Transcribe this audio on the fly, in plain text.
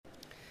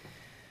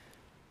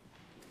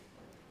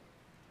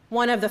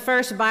One of the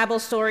first Bible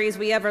stories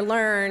we ever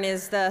learn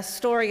is the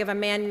story of a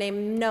man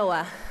named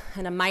Noah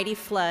and a mighty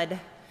flood.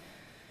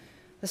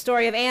 The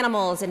story of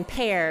animals in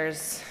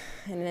pairs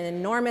and an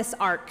enormous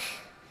ark.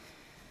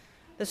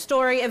 The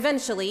story,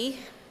 eventually,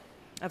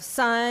 of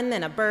sun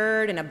and a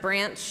bird and a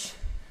branch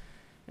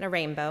and a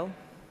rainbow.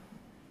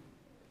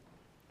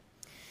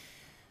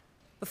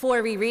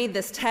 Before we read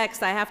this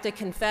text, I have to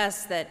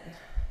confess that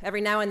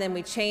every now and then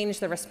we change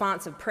the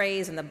response of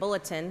praise in the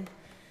bulletin.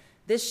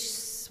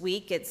 This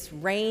week it's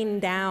rain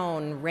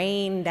down,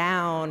 rain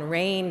down,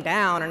 rain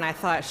down, and I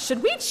thought,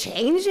 should we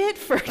change it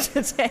for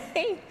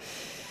today?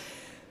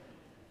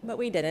 But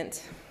we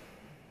didn't.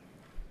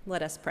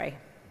 Let us pray.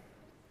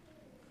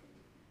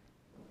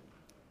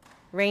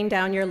 Rain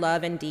down your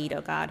love indeed, O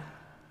God,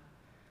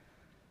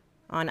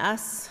 on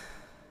us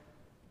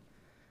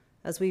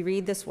as we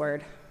read this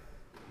word,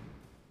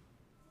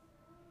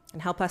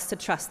 and help us to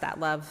trust that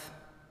love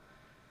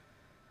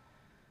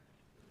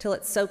till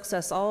it soaks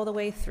us all the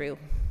way through.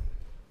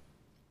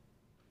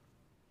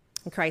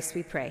 In Christ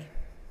we pray.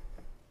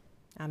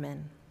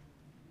 Amen.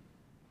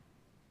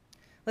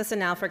 Listen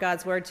now for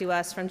God's word to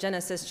us from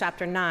Genesis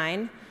chapter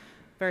 9,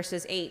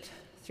 verses 8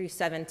 through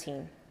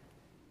 17.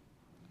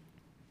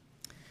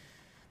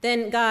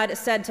 Then God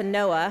said to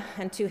Noah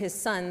and to his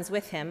sons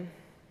with him,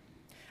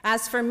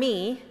 "As for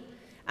me,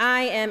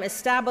 I am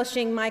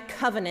establishing my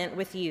covenant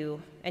with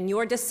you and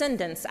your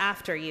descendants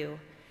after you,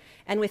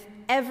 and with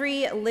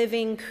every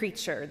living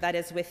creature that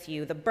is with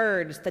you, the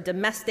birds, the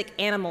domestic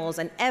animals,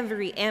 and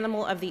every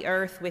animal of the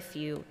earth with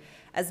you,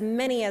 as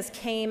many as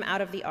came out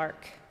of the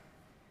ark.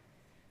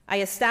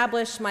 I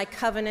establish my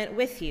covenant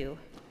with you,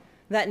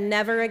 that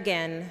never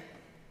again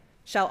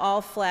shall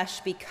all flesh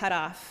be cut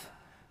off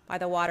by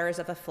the waters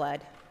of a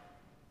flood,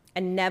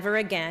 and never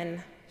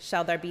again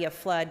shall there be a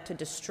flood to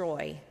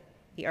destroy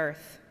the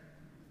earth."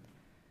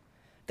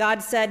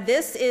 God said,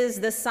 "This is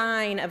the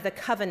sign of the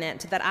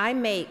covenant that I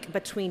make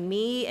between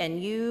me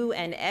and you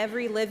and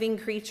every living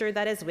creature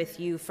that is with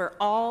you for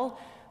all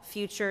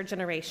future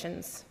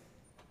generations.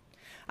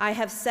 I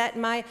have set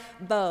my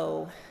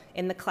bow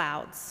in the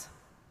clouds,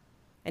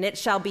 and it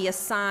shall be a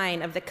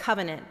sign of the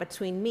covenant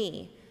between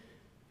me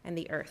and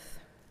the earth.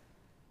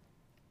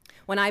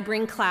 When I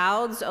bring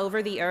clouds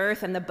over the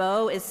earth and the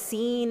bow is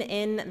seen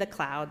in the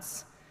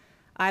clouds,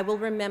 I will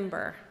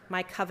remember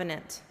my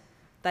covenant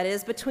that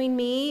is between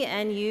me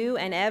and you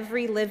and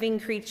every living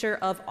creature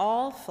of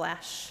all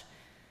flesh,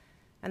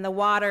 and the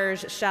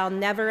waters shall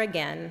never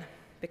again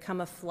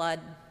become a flood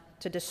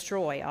to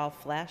destroy all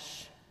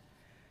flesh.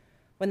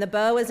 When the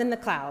bow is in the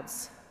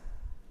clouds,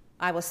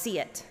 I will see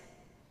it,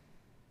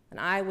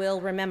 and I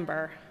will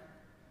remember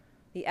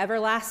the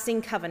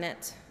everlasting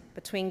covenant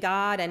between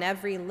God and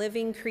every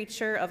living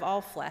creature of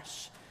all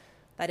flesh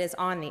that is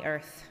on the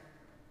earth."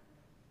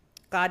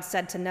 God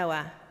said to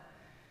Noah,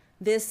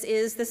 "This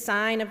is the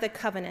sign of the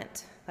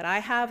covenant that I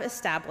have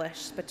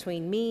established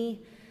between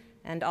me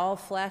and all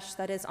flesh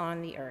that is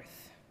on the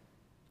earth."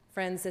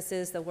 Friends, this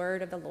is the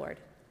word of the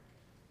Lord.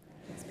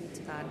 Thanks be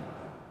to God.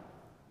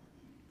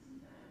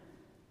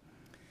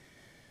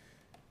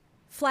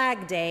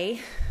 Flag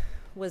Day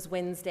was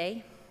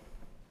Wednesday.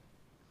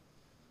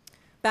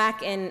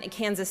 Back in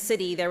Kansas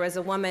City, there was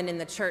a woman in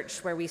the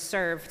church where we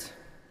served.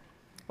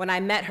 When I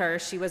met her,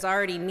 she was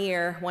already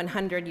near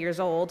 100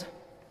 years old.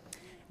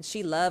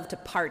 She loved to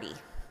party.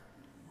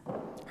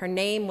 Her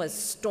name was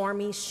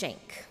Stormy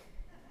Shank.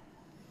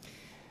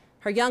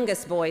 Her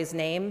youngest boy's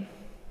name,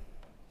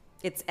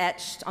 it's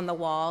etched on the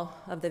wall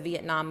of the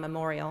Vietnam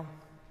Memorial.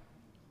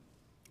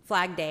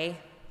 Flag Day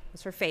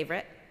was her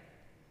favorite.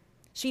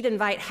 She'd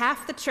invite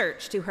half the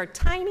church to her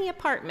tiny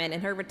apartment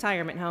in her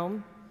retirement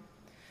home.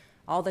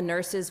 All the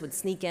nurses would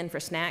sneak in for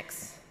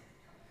snacks,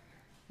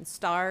 and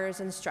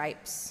stars and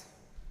stripes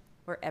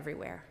were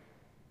everywhere.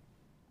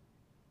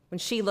 When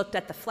she looked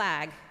at the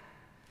flag,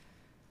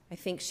 I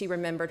think she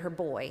remembered her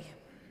boy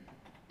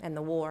and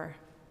the war.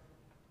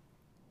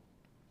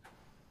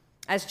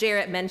 As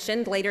Jarrett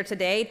mentioned, later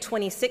today,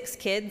 26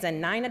 kids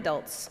and 9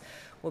 adults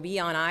will be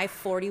on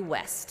I-40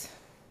 West,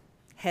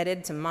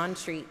 headed to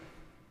Montreat.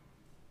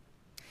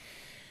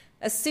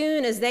 As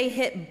soon as they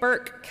hit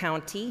Burke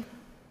County,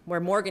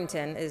 where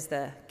Morganton is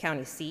the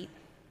county seat,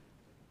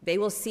 they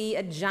will see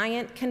a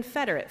giant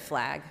Confederate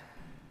flag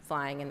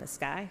flying in the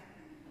sky.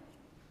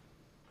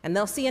 And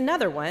they'll see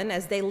another one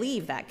as they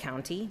leave that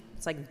county.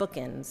 It's like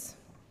bookends.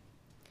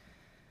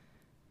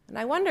 And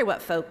I wonder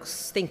what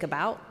folks think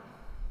about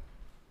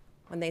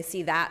when they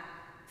see that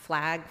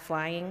flag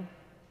flying.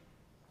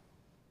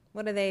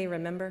 What do they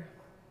remember?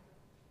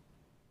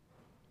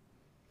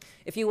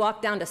 If you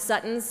walk down to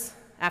Sutton's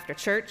after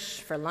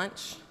church for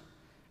lunch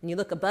and you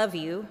look above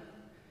you,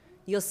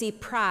 you'll see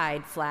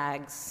pride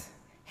flags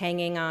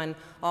hanging on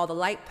all the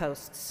light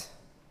posts.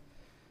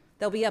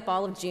 They'll be up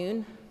all of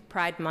June,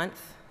 Pride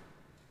Month.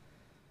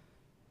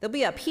 They'll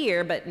be up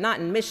here, but not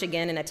in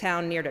Michigan, in a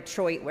town near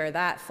Detroit where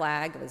that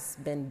flag has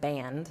been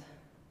banned.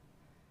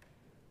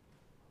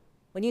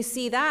 When you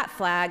see that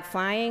flag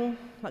flying,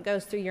 what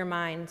goes through your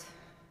mind?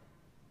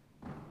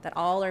 That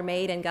all are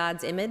made in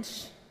God's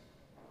image?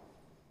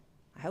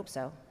 I I hope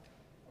so.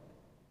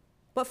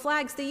 What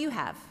flags do you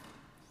have?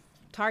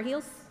 Tar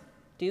Heels?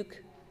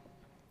 Duke?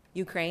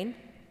 Ukraine?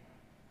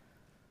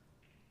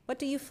 What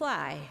do you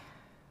fly?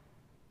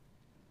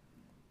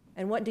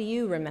 And what do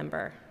you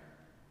remember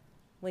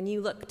when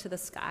you look to the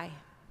sky?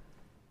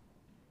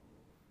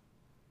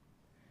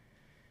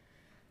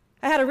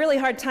 I had a really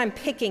hard time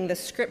picking the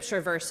scripture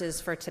verses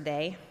for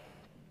today.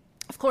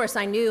 Of course,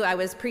 I knew I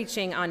was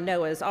preaching on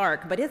Noah's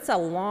Ark, but it's a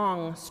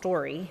long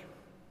story.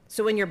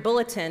 So in your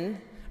bulletin,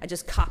 I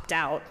just copped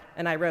out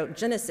and I wrote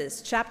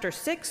Genesis chapter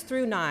 6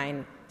 through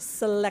 9,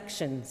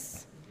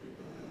 selections.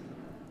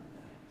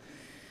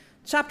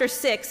 Chapter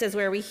 6 is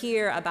where we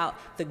hear about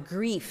the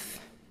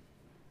grief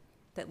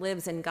that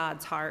lives in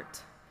God's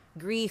heart,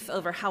 grief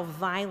over how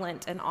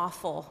violent and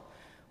awful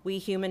we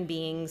human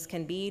beings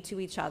can be to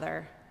each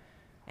other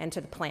and to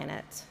the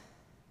planet.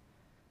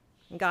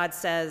 And God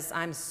says,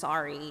 I'm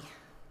sorry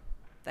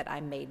that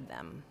I made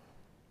them.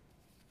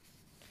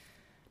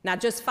 Now,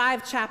 just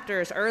 5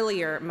 chapters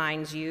earlier,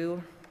 mind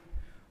you,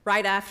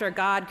 right after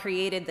God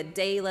created the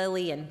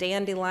daylily and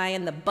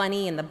dandelion, the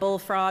bunny and the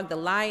bullfrog, the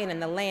lion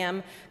and the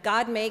lamb,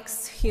 God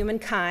makes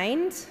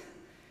humankind.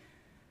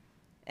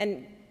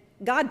 And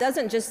God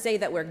doesn't just say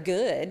that we're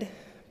good,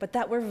 but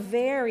that we're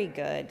very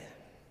good.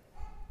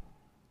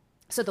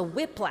 So the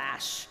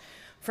whiplash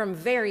from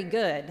very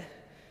good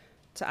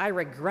to I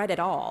regret it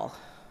all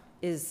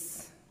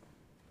is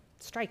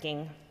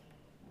striking.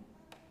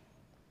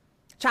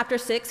 Chapter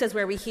 6 is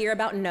where we hear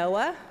about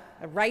Noah,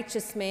 a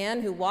righteous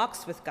man who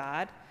walks with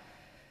God,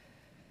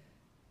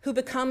 who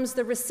becomes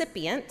the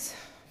recipient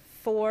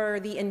for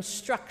the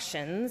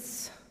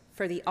instructions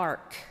for the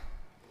ark.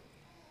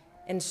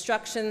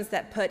 Instructions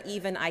that put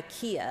even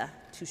IKEA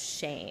to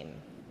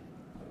shame.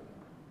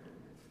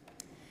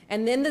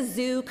 And then the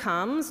zoo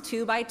comes,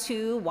 2 by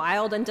 2,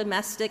 wild and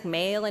domestic,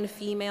 male and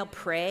female,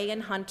 prey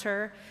and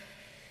hunter,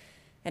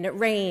 and it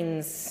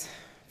rains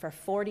for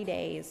 40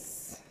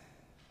 days,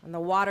 and the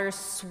waters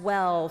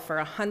swell for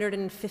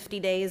 150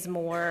 days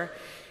more,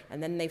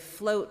 and then they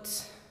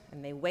float,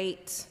 and they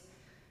wait,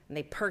 and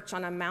they perch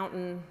on a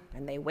mountain,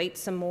 and they wait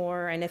some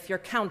more, and if you're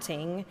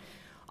counting,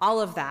 all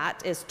of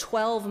that is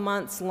 12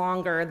 months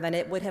longer than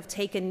it would have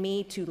taken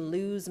me to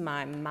lose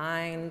my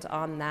mind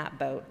on that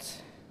boat.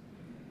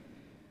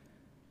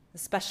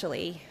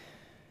 Especially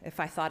if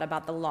I thought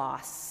about the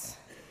loss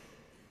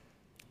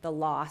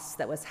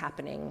that was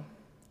happening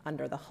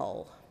under the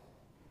hull.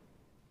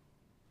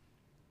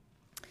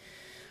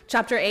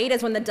 Chapter 8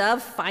 is when the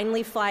dove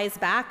finally flies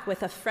back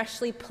with a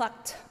freshly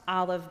plucked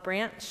olive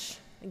branch,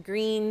 a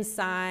green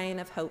sign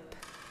of hope.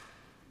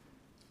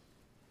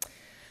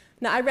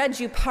 Now, I read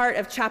you part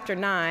of chapter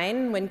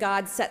 9 when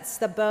God sets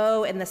the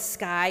bow in the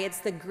sky. It's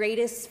the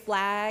greatest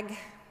flag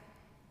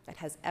that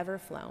has ever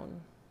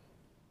flown.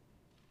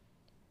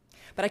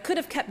 But I could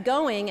have kept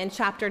going in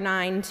chapter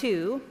 9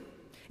 too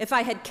if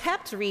I had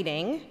kept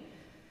reading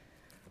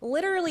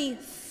literally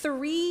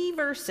 3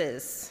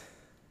 verses.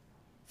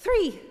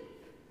 3.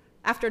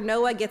 After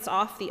Noah gets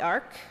off the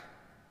ark,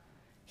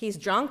 he's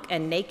drunk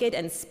and naked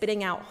and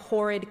spitting out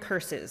horrid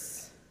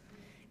curses.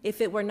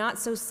 If it were not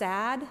so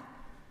sad,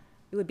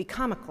 it would be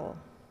comical.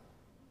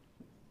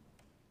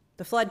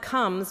 The flood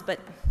comes, but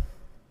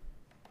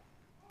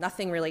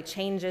nothing really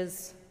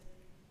changes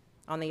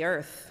on the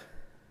earth,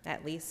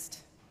 at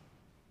least.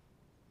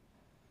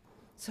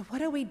 So what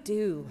do we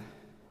do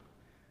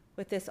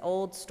with this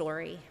old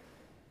story?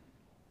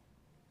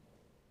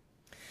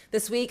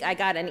 This week, I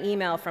got an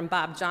email from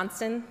Bob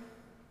Johnson.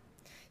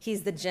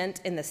 He's the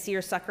gent in the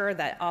seersucker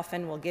that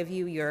often will give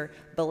you your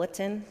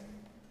bulletin.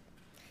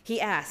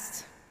 He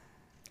asked,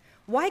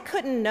 why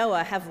couldn't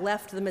Noah have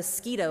left the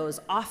mosquitoes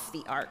off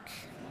the ark?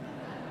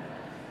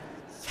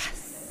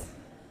 Yes.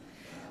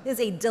 It is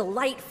a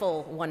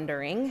delightful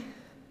wondering.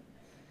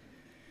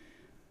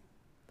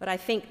 But I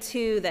think,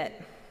 too,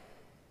 that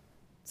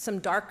some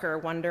darker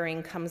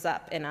wondering comes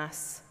up in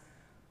us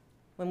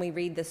when we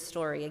read this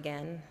story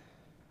again.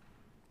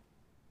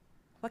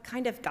 What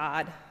kind of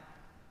God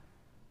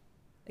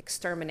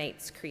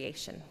exterminates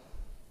creation?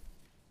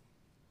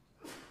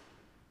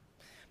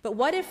 But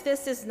what if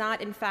this is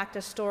not, in fact,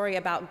 a story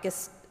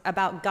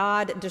about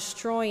God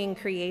destroying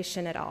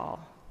creation at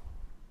all?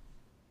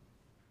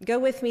 Go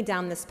with me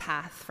down this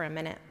path for a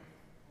minute.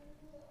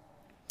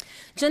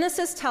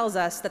 Genesis tells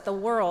us that the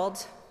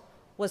world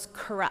was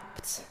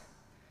corrupt,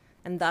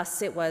 and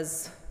thus it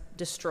was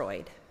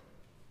destroyed.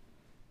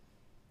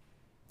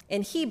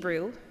 In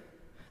Hebrew,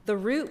 the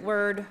root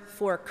word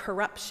for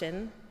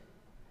corruption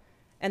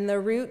and the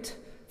root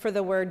for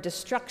the word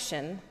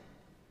destruction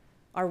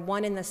are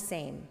one and the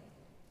same.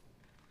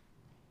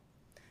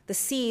 The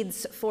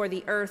seeds for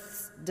the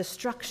earth's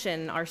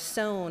destruction are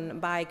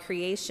sown by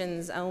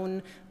creation's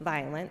own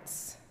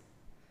violence.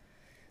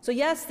 So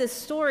yes, this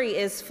story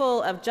is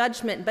full of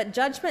judgment, but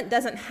judgment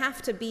doesn't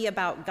have to be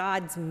about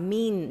God's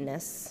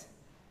meanness.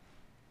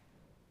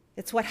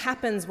 It's what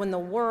happens when the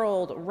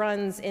world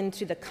runs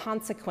into the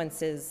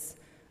consequences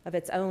of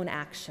its own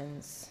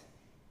actions.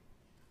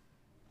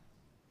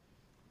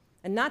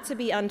 And not to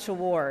be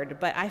untoward,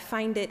 but I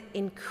find it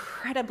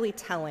incredibly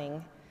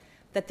telling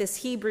that this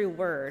Hebrew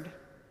word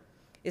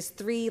is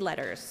 3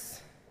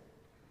 letters.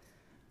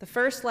 The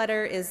first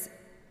letter is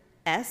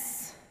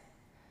S.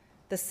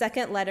 The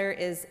second letter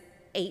is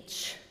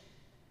H.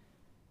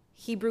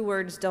 Hebrew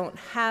words don't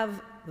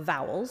have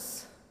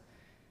vowels.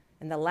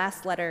 And the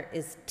last letter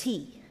is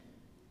T.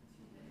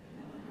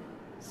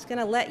 Just going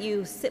to let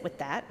you sit with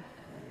that.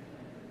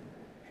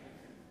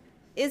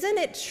 Isn't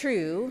it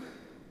true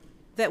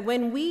that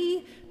when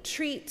we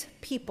treat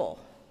people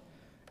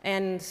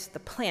and the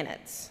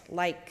planet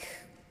like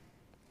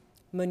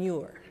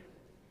manure,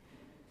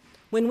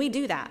 when we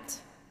do that,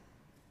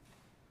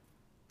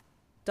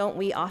 don't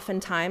we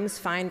oftentimes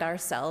find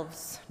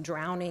ourselves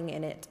drowning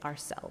in it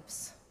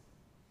ourselves?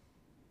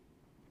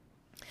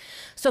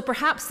 So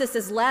perhaps this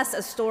is less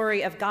a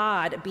story of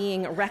God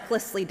being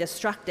recklessly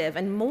destructive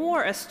and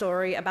more a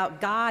story about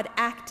God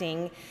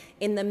acting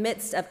in the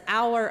midst of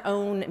our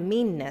own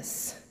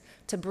meanness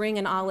to bring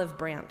an olive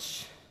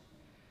branch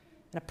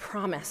and a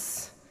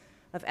promise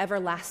of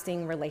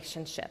everlasting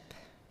relationship.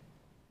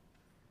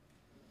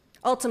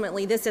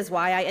 Ultimately, this is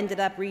why I ended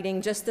up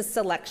reading just the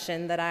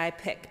selection that I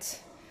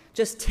picked,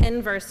 just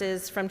 10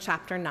 verses from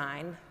chapter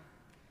 9.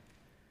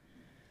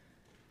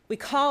 We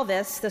call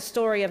this the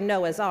story of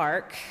Noah's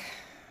Ark.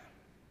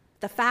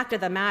 The fact of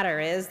the matter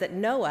is that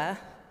Noah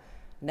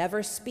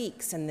never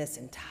speaks in this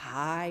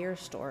entire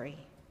story,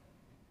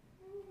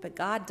 but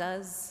God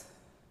does.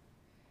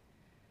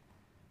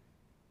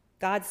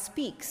 God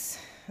speaks,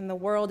 and the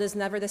world is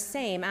never the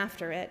same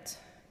after it.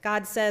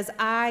 God says,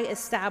 I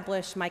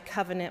establish my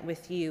covenant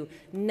with you.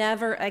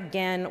 Never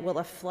again will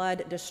a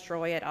flood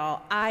destroy it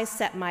all. I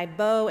set my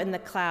bow in the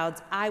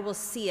clouds. I will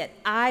see it.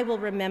 I will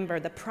remember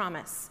the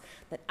promise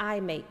that I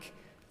make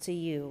to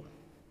you.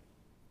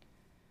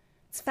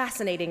 It's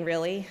fascinating,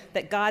 really,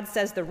 that God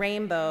says the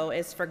rainbow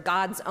is for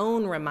God's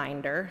own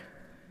reminder,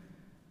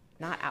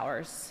 not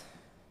ours.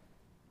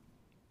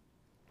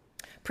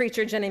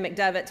 Preacher Jenny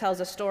McDevitt tells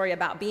a story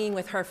about being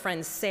with her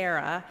friend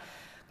Sarah,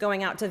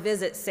 going out to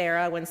visit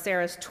Sarah when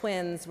Sarah's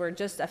twins were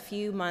just a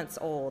few months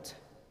old.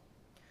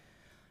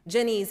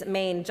 Jenny's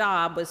main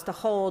job was to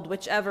hold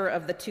whichever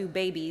of the 2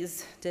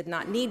 babies did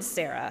not need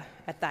Sarah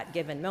at that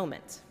given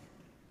moment.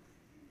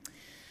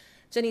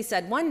 Jenny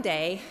said one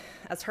day,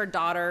 as her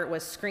daughter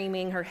was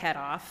screaming her head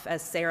off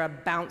as Sarah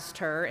bounced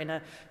her in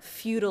a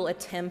futile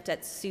attempt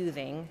at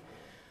soothing,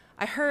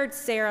 I heard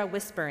Sarah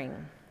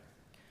whispering,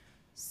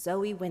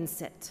 Zoe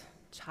Winsett,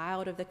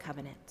 child of the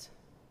covenant.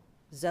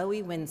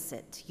 Zoe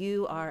Winsett,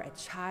 you are a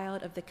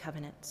child of the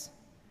covenant.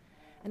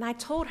 And I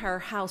told her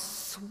how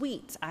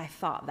sweet I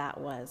thought that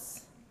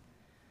was.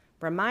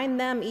 Remind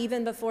them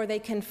even before they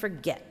can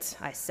forget,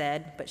 I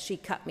said, but she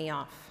cut me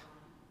off.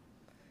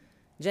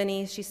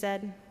 Jenny, she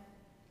said,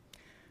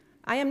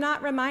 I am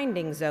not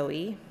reminding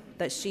Zoe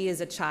that she is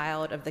a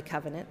child of the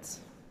covenant.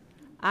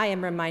 I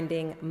am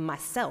reminding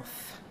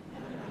myself.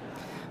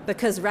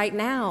 Because right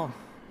now,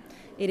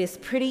 it is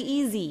pretty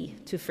easy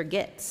to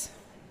forget.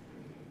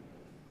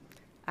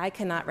 I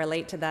cannot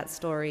relate to that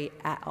story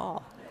at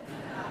all.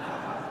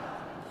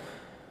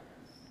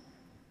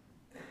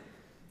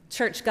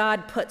 Church,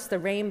 God puts the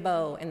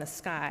rainbow in the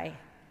sky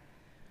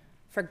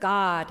for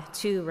God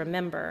to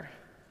remember.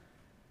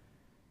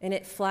 And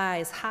it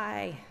flies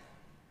high,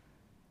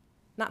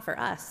 not for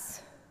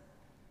us,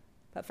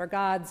 but for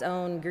God's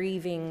own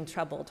grieving,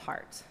 troubled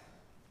heart.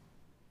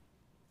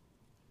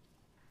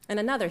 And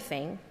another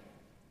thing,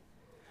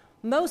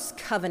 most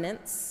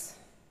covenants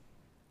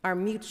are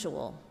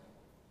mutual.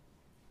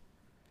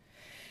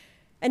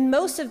 And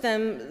most of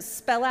them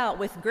spell out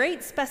with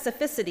great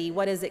specificity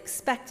what is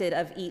expected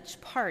of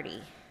each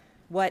party,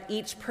 what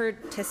each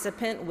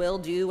participant will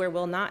do or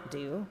will not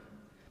do.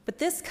 But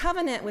this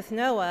covenant with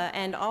Noah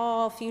and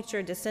all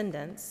future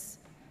descendants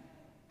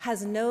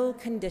has no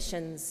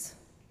conditions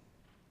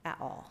at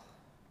all.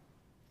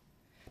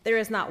 There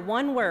is not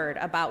one word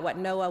about what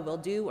Noah will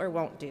do or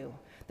won't do.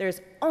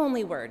 There's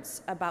only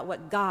words about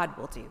what God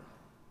will do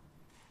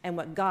and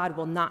what God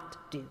will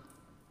not do.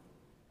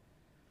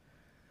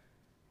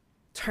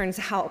 Turns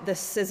out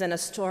this isn't a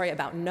story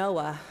about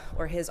Noah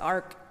or his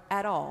ark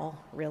at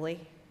all,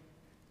 really.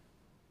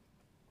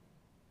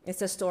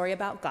 It's a story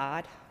about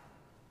God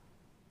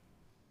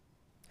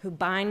who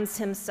binds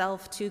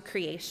himself to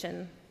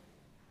creation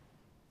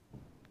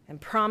and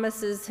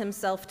promises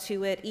himself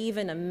to it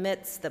even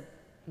amidst the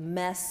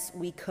mess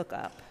we cook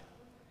up,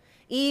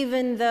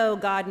 even though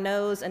God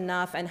knows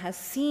enough and has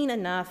seen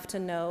enough to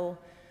know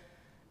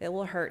it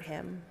will hurt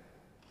him.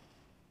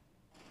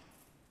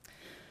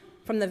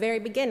 From the very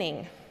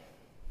beginning,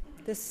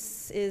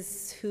 this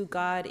is who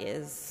God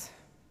is,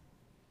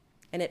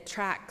 and it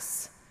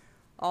tracks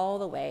all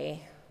the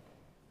way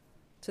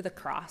to the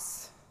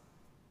cross.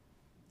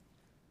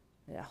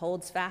 It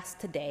holds fast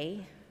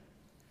today,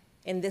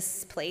 in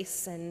this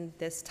place and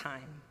this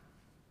time.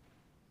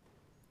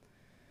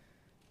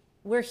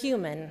 We're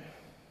human,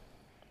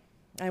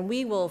 and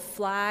we will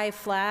fly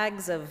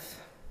flags of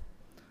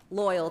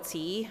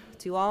loyalty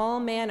to all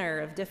manner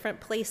of different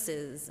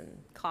places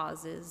and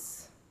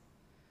causes.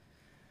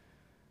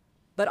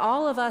 But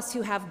all of us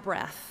who have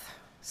breath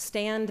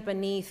stand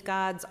beneath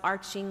God's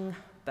arching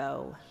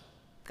bow,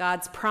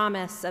 God's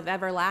promise of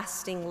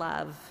everlasting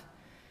love,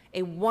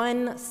 a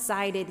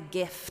one-sided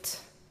gift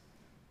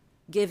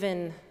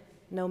given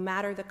no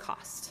matter the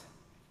cost.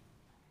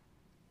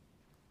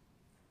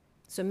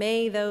 So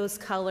may those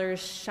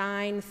colors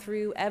shine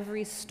through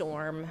every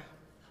storm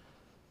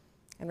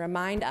and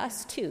remind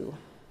us, too,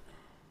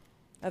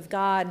 of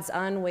God's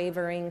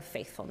unwavering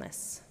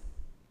faithfulness.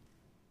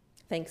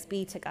 Thanks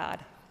be to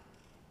God.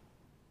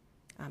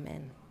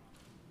 Amen.